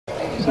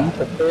So you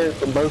prepared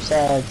from both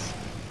sides.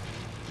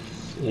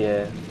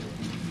 Yeah.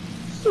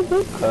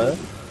 Huh?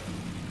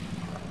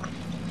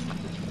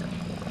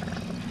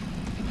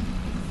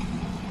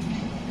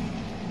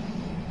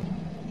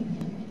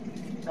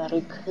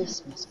 Merry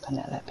Christmas,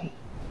 Penelope.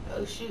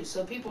 Oh shoot,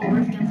 so people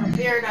rifting from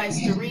paradise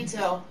to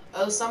retail.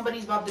 Oh,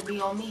 somebody's about to be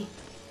on me.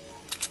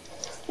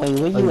 Wait,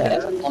 where you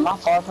at? Am I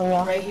far from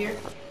y'all? Right here.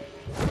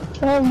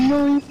 Oh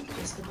no!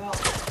 Just about.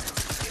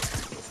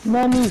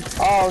 Money!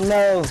 Oh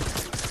no!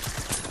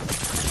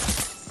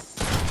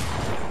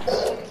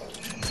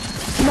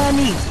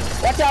 Money!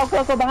 Watch out,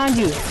 Coco, behind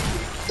you!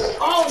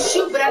 Oh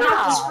shoot, but I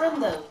knocked his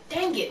friend though.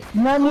 Dang it.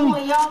 Money! Come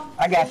on, y'all.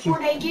 I got you.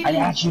 Before they get I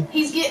him. got you.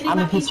 He's getting him I'm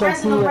up. He's gonna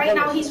resing him right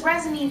now. He's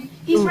resing him.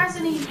 He's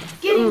resing him.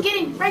 Get him, get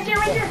him. Right there,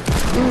 right there.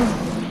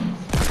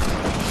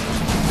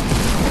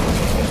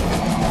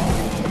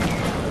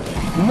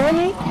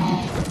 Money?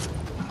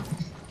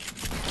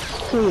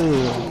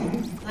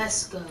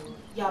 Let's go.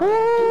 Y'all better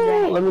do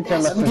that. Let me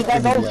turn my Get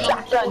that gold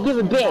shotgun. Give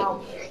it back.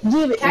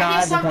 Give it. Can I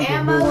get some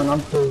ammo? I'm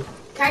through.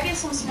 Can I get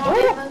some small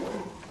ammo?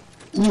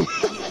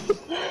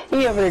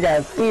 He over there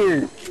got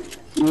scared.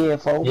 Yeah,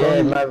 folks.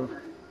 Yeah, my...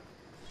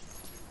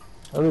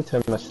 Let me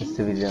turn my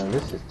sensitivity down.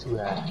 This is too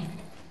high.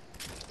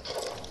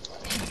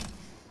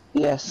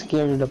 Yeah,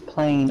 scared of the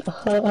plane.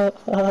 Yeah,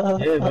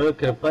 bro,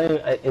 the plane,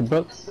 it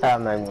broke.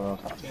 I'm not even gonna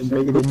talk.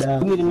 Breaking it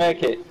down. You need a med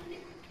kit.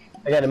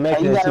 I got a med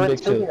kit and 2 big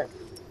shields.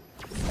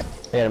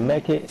 I got a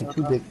med kit and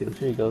 2 big shields.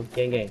 Here you go.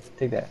 Gang, gang.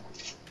 Take that.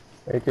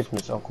 Merry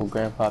Christmas, Uncle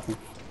Grandpappy.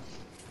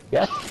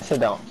 Yeah, sit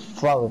down.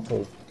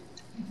 Flawlessly.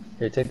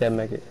 Here, take that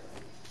med kit.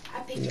 I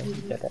think you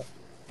Get that.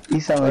 You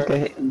sound like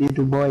a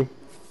little boy.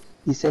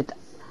 He said,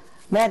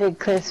 Merry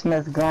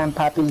Christmas,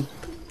 Grandpappy.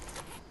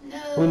 No.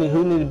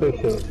 Who need a big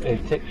shield? Hey,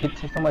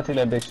 somebody take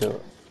that big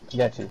shield. I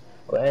got you.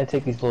 Well, and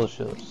take these little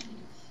shields.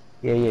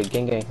 Yeah, yeah,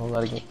 gang, gang. Whole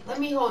lot of gang. Let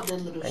me hold the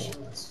little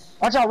shields.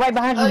 Watch out, right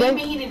behind you, Oh, you babe.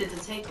 mean he needed to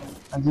take them?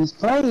 I'm just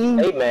playing.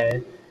 Hey,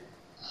 man.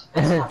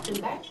 I stopped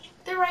them back.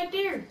 They're right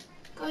there.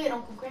 Go ahead,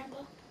 Uncle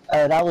Grandpa.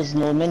 That was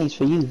little minis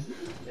for you.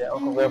 Yeah,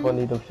 Uncle Grandpa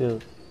need them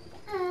shields.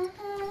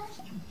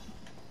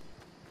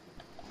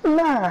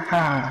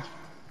 Nah.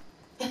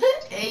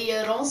 Hey,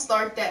 yo, don't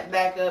start that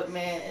back up,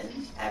 man.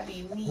 That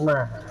be me.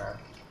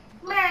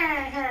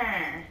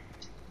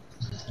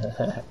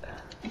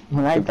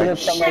 When I killed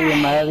somebody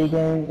in my early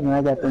game, and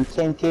I got them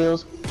 10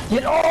 kills,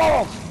 get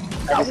off!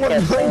 I just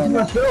kept saying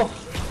myself.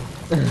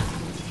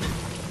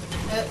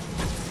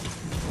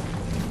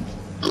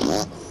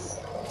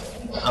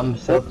 I'm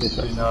selfish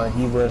right now, and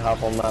he would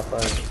hop on my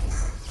phone.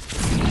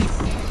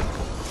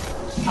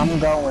 I'm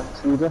going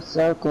to the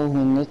circle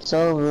when it's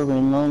over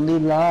and only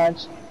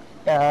Lodge.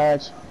 Oh,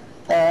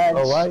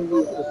 why you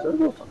go to the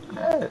circle?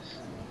 Yes.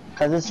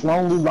 Cause it's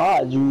Lonely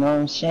Lodge, you know what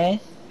I'm saying?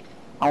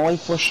 I wait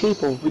for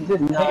sheeple. We just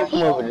came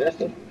from over there,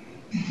 that's it.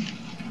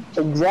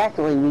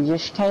 Exactly, we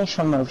just came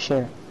from over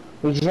here.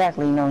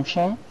 Exactly, you know what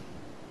I'm saying?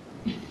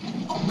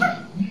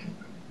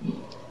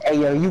 Hey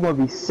yo, you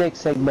gonna be sick,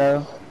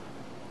 bro.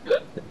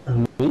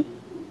 Me?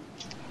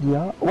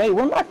 Yeah. Wait,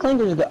 where my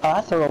clingers go? Oh,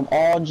 I throw them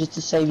all just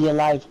to save your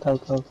life,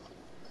 Coco.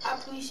 I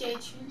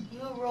appreciate you.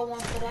 You a real one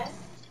for that.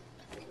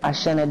 I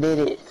shouldn't have did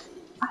it.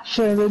 I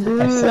shouldn't have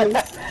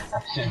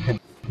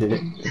did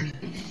it.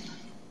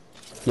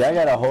 Yeah, I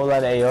got a whole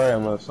lot of AR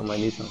ammo if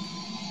somebody needs some.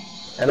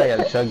 And I got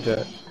a chug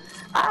jet.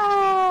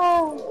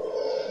 Ah!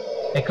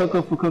 Hey, Coco.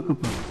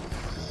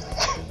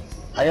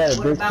 I got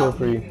a big kill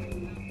for you.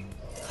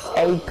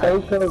 Hey,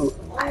 Coco.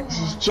 I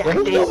just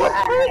jacked it.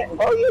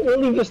 Oh, you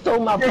really just stole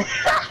my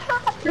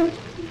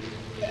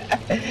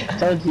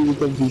Told you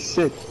gonna be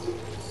sick.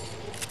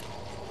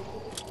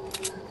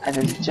 I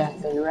just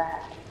jacked it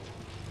right.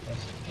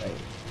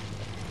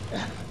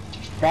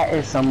 That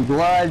is some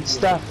blood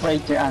stuff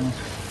right there.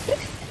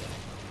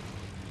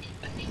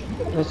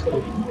 That's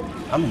cool.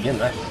 I'm getting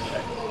that.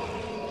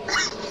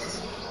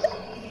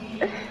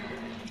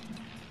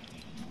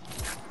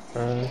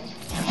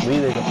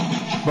 Really?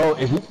 Bro,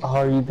 if you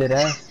you dead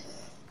ass.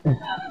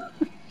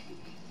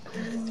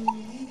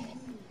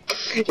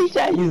 He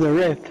tried to use a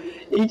riff.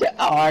 He tried,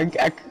 oh,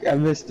 I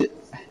missed it.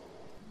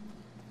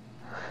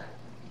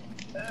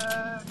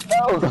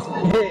 No!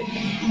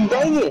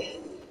 Dang it!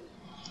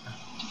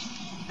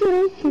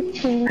 Oh,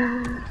 come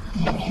on!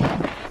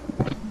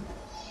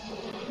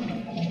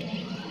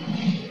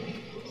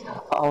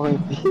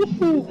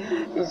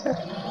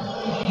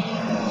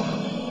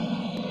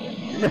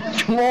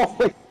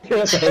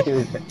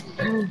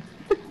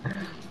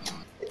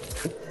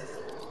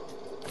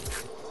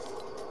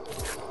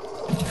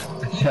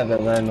 I tried to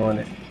land on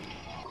it.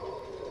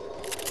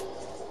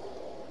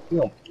 You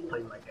don't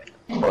play like that.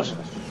 Push.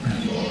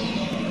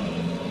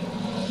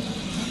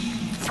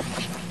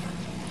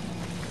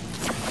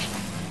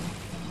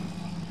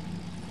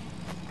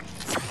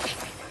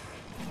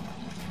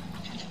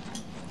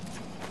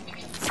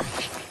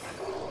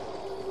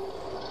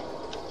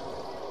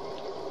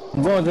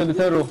 I'm going to the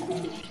turtle.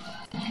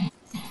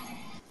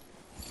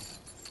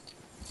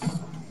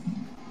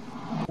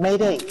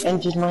 Mayday,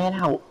 engine ran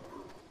out.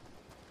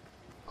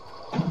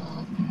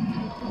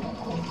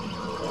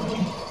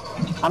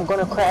 I'm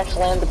gonna crash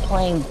land the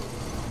plane.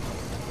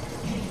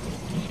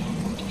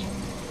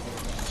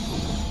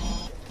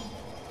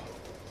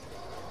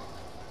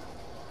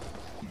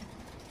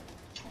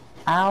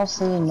 I don't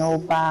see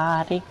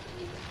nobody.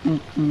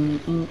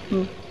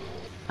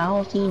 I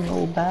don't see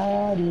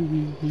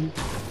nobody.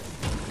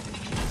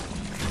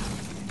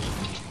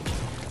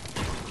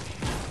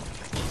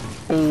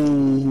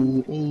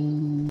 Hey.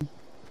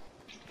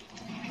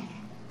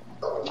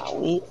 My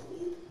weed,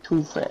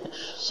 too fresh.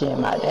 Shit,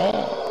 my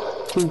dad,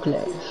 too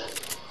fresh.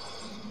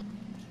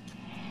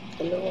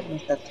 Hello,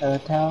 Mr.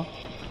 Turtle.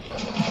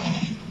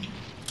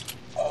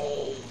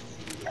 Hey,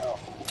 yo.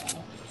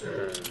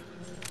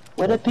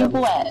 Where the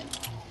people at?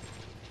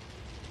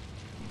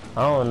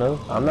 I don't know.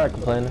 I'm not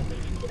complaining.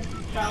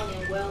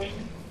 Probably well.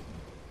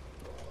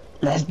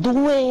 Let's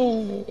do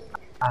it.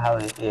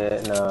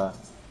 Yeah, nah.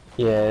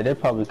 Yeah, they're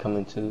probably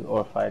coming too,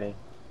 or fighting.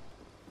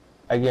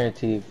 I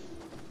guarantee you.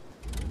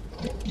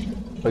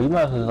 But you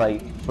might as well,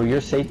 like, for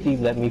your safety,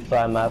 let me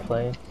fly my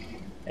plane,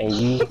 and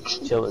you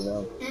chill with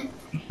them.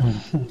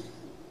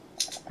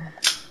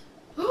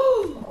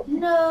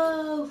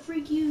 No,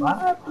 freak you.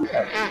 What?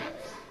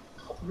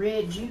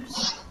 Red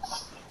juice.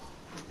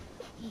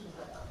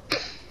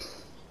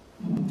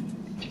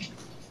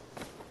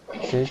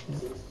 See?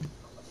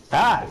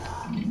 Ah!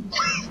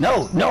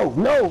 No, no,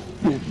 no!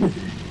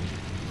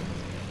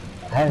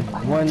 I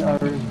have one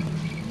other.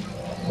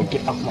 Oh,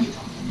 get off my.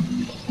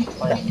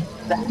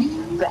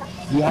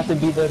 You have to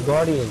be the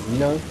guardian, you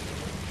know?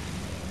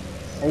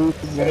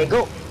 There you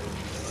go.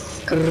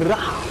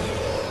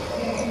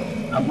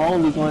 I'm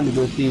only going to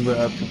go see where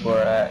up people are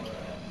at.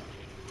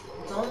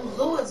 Don't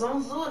do it,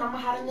 don't do it. I'm gonna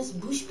hide in this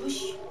bush.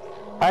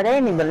 Oh, they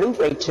ain't even loot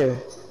right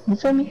here. You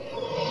feel me?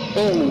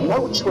 They ain't even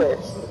no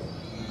twist.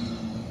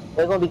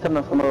 They're gonna be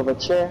coming from over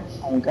here.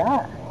 Oh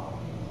God.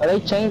 Are they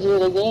changing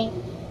it again?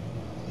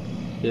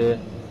 Yeah.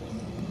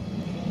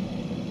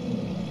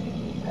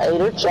 Hey,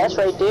 there's chests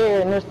right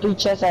there, and there's 3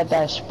 chests at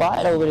that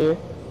spot over there.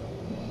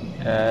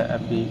 I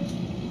beat.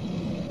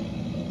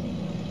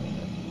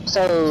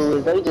 So,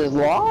 they just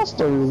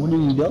lost, or what are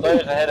you doing?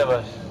 Players ahead of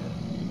us.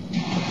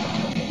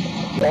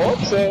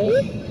 Okay.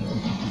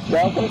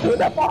 Welcome to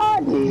the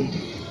party.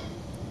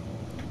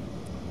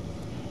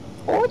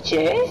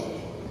 Okay.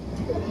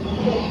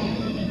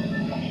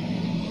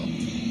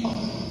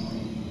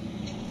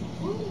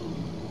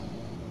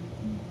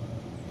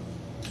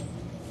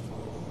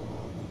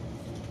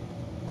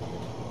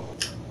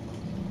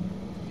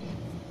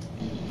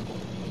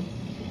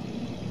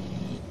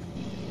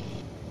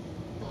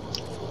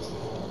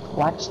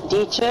 Watch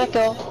the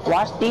checker.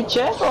 Watch the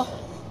checker.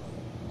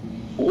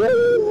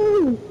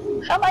 Woo!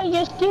 Somebody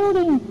just killed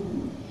him.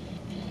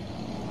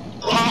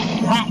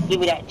 Ha! Give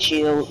me that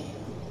shield.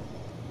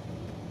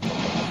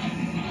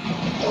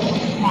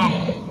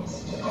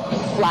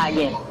 Fly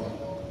again.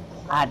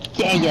 I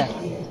dare ya.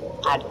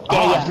 I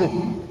dare ya.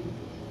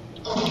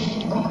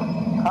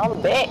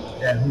 Come back.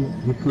 Yeah,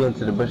 he flew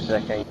into the bushes.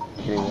 I can't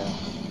get him now.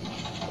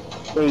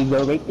 There you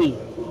go, right there.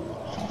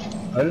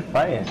 Oh, they're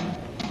fighting.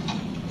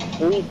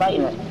 Who we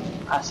fighting at?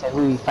 I said,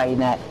 who we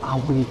fighting at? Are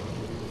we?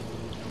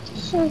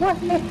 So what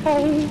the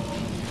hell?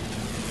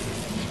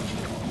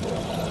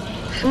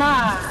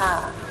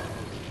 Smile.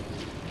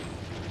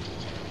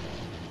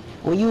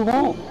 What you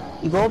want?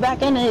 You go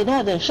back in there,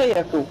 another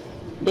circle.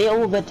 They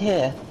over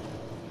there.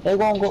 They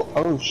gonna go.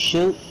 Oh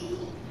shoot!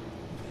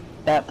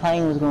 That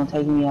plane was gonna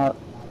take me out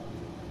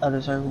of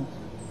the circle.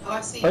 Oh,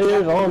 I see.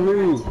 Players on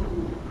me.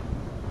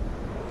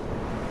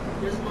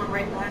 There's one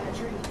right behind the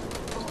tree.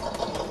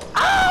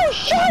 Oh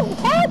shoot!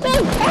 Help me!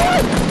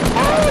 Help!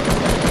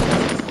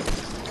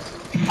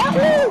 Help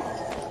me!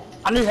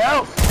 I need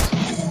help.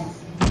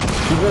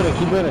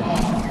 Keep running.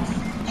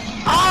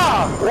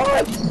 Ah!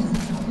 What?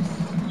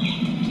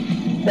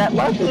 That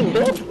lucky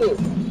biscuit.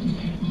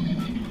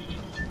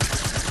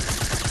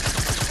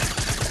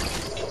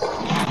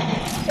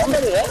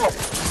 Somebody help!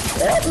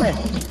 Help me!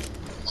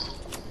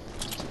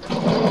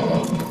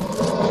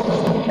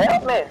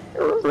 Help me!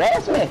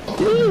 Rest me!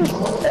 Please!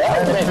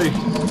 Help me!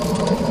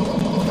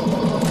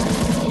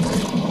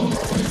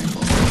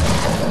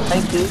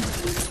 Thank you.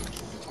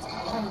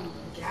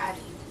 Got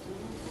it.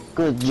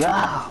 Good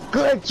job!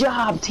 Good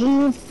job,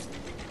 team!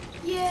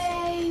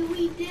 Yay!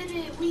 We did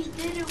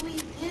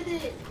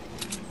it!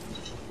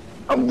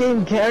 I'm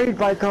getting carried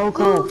by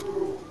Coco.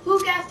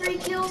 Who got 3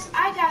 kills?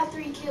 I got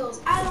 3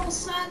 kills. I don't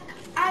suck.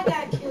 I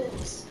got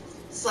kills.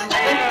 It's like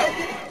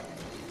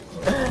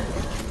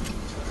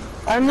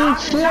I need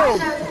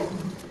shield.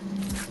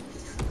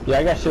 Yeah,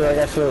 I got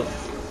shield.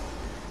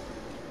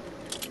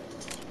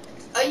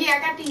 Oh yeah, I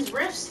got these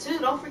rifts too.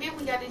 Don't forget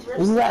we got these rifts.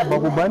 Who's that, too.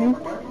 Bubble Bunny?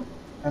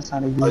 That's how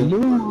they do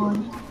it.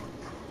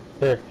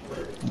 Here.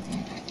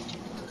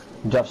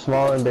 Drop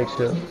small and big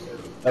shield.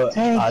 Oh,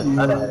 Thank you.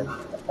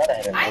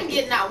 I ain't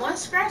getting not one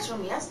scratch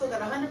on me. I still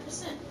got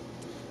 100%.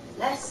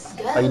 Let's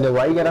go. Oh, you know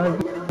why you got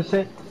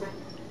 100%?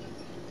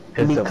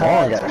 Because the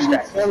ball got a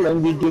scratch. Let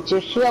me get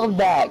your shield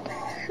back.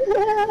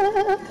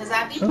 Cause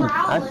I be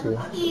prowling.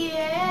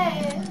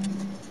 Yeah.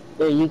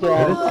 There you go.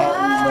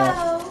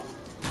 Whoa.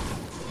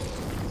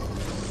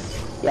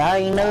 Y'all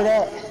ain't know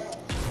that?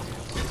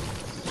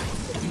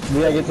 We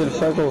gotta get to the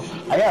circle.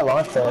 I got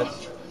launch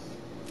pads.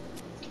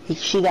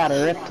 She got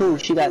a rip too.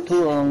 She got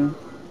 2 of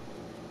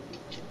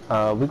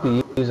them. We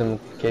could use them in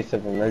case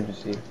of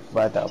emergency.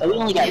 Right out. So we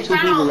only got If 2 I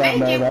people don't left,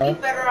 make it, bro. we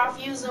better off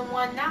using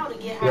one now to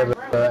get high Yeah,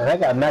 ground. but I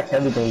got max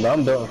everything, but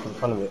I'm building from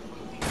front of it.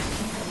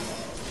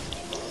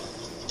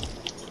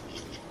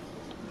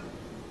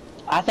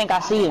 I think I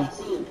see him.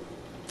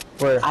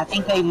 Where? I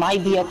think they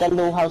might be at that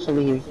little house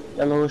over here.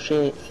 That little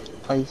shed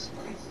place.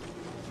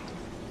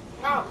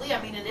 Probably,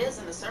 I mean it is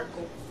in a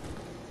circle.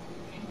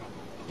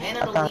 And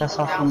I it'll thought lead I you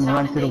saw someone downtown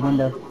run and through the maybe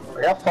window.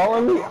 Are y'all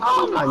following me?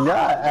 Oh my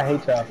god, I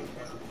hate y'all.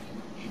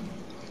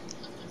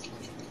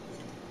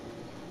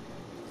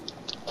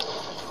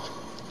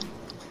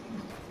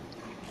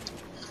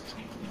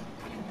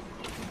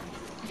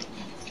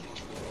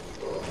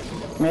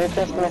 Merry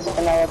Christmas,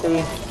 Penelope.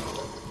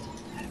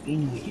 Happy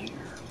New Year.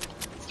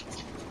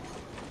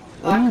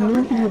 I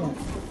covered that.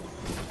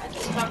 I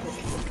just covered it.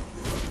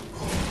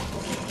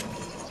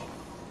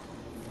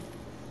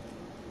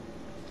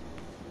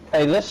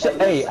 Hey,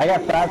 hey, I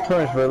got 5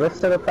 turns, bro. Let's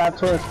set up 5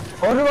 turns.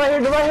 Oh, they're right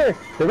here, they're right here.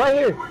 They're right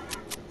here.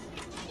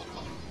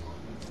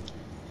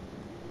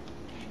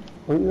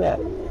 Where you at?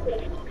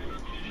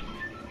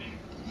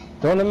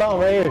 Throw them out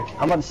right here.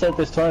 I'm about to set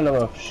this turn, I'm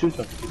gonna shoot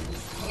them.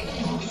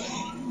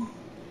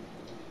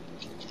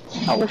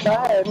 I wish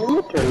I had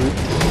military.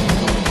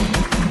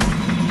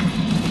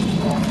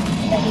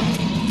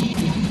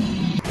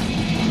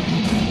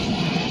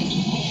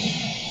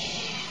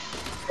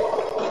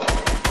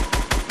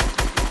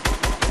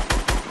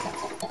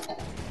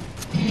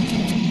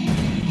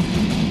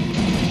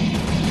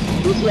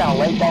 You see how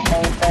late that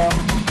thing fell?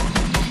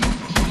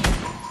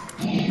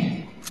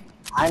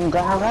 I'm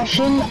gonna rush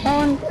in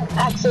on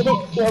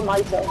accident, kill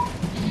myself.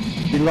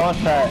 You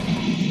lost that.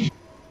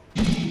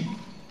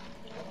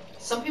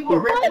 Some people are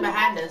ripping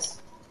behind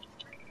us.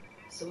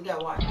 So we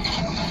gotta watch.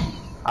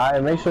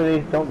 Alright, make sure they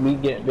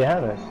don't get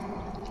behind us.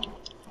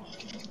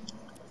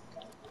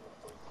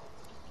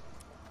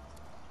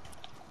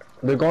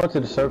 They're going to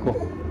the circle.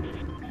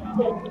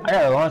 I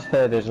got a launch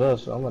pad as well,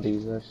 so I'm gonna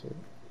use that shit.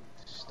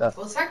 Stuff.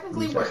 Well,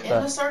 technically we're in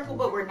the circle,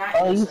 but we're not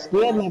Oh, in the you circle.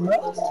 scared me, We're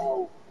close to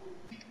bro.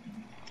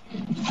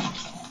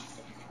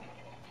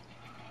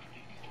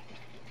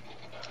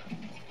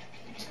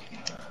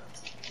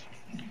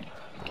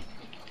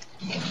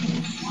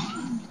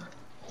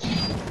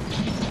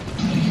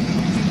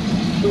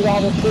 See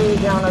all the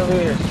trees down over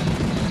here.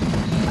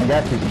 I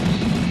got you.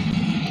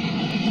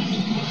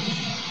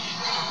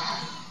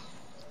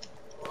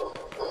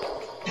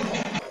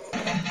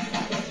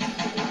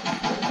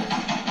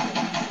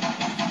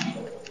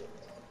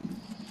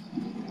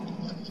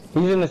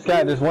 He's in the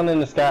sky, there's one in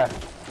the sky.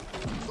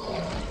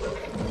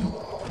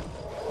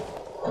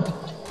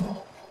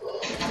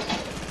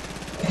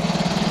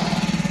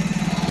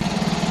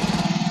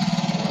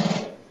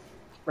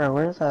 Bro,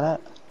 where's that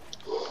at?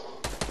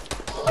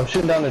 I'm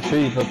shooting down the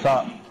trees up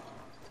top.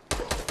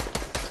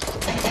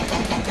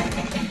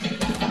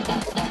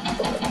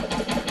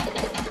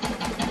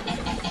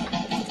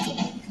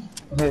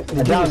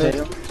 I downed it.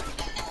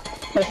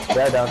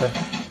 Yeah, I downed it.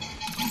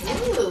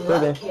 Ooh,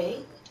 okay.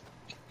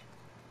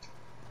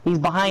 He's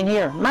behind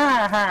here.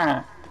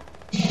 Nah.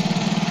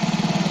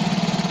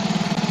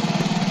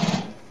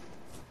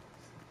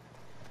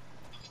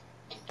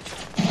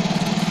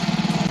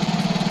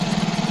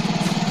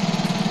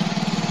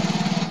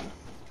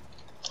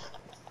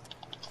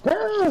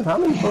 Damn, how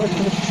many bullets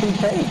did this tree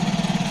take?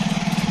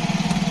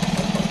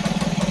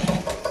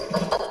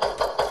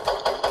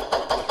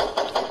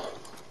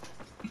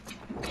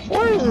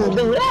 Where is this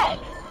dude at?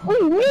 What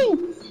do you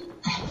mean?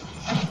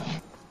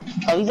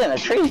 Oh, he's in a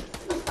tree.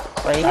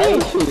 Right I here.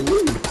 ain't shooting me.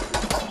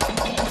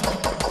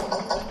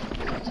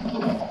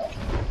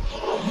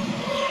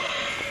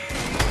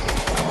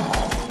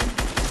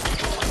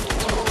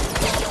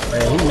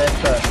 Man, he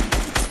messed up.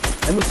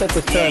 Let me set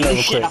this turn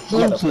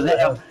over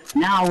quick.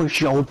 Now it's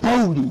your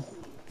booty.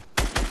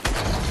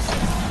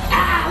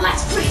 Ah,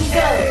 let's freaking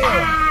go!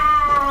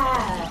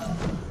 Ah!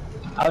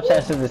 I was trying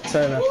to set this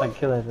turn, I was like,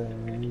 kill it.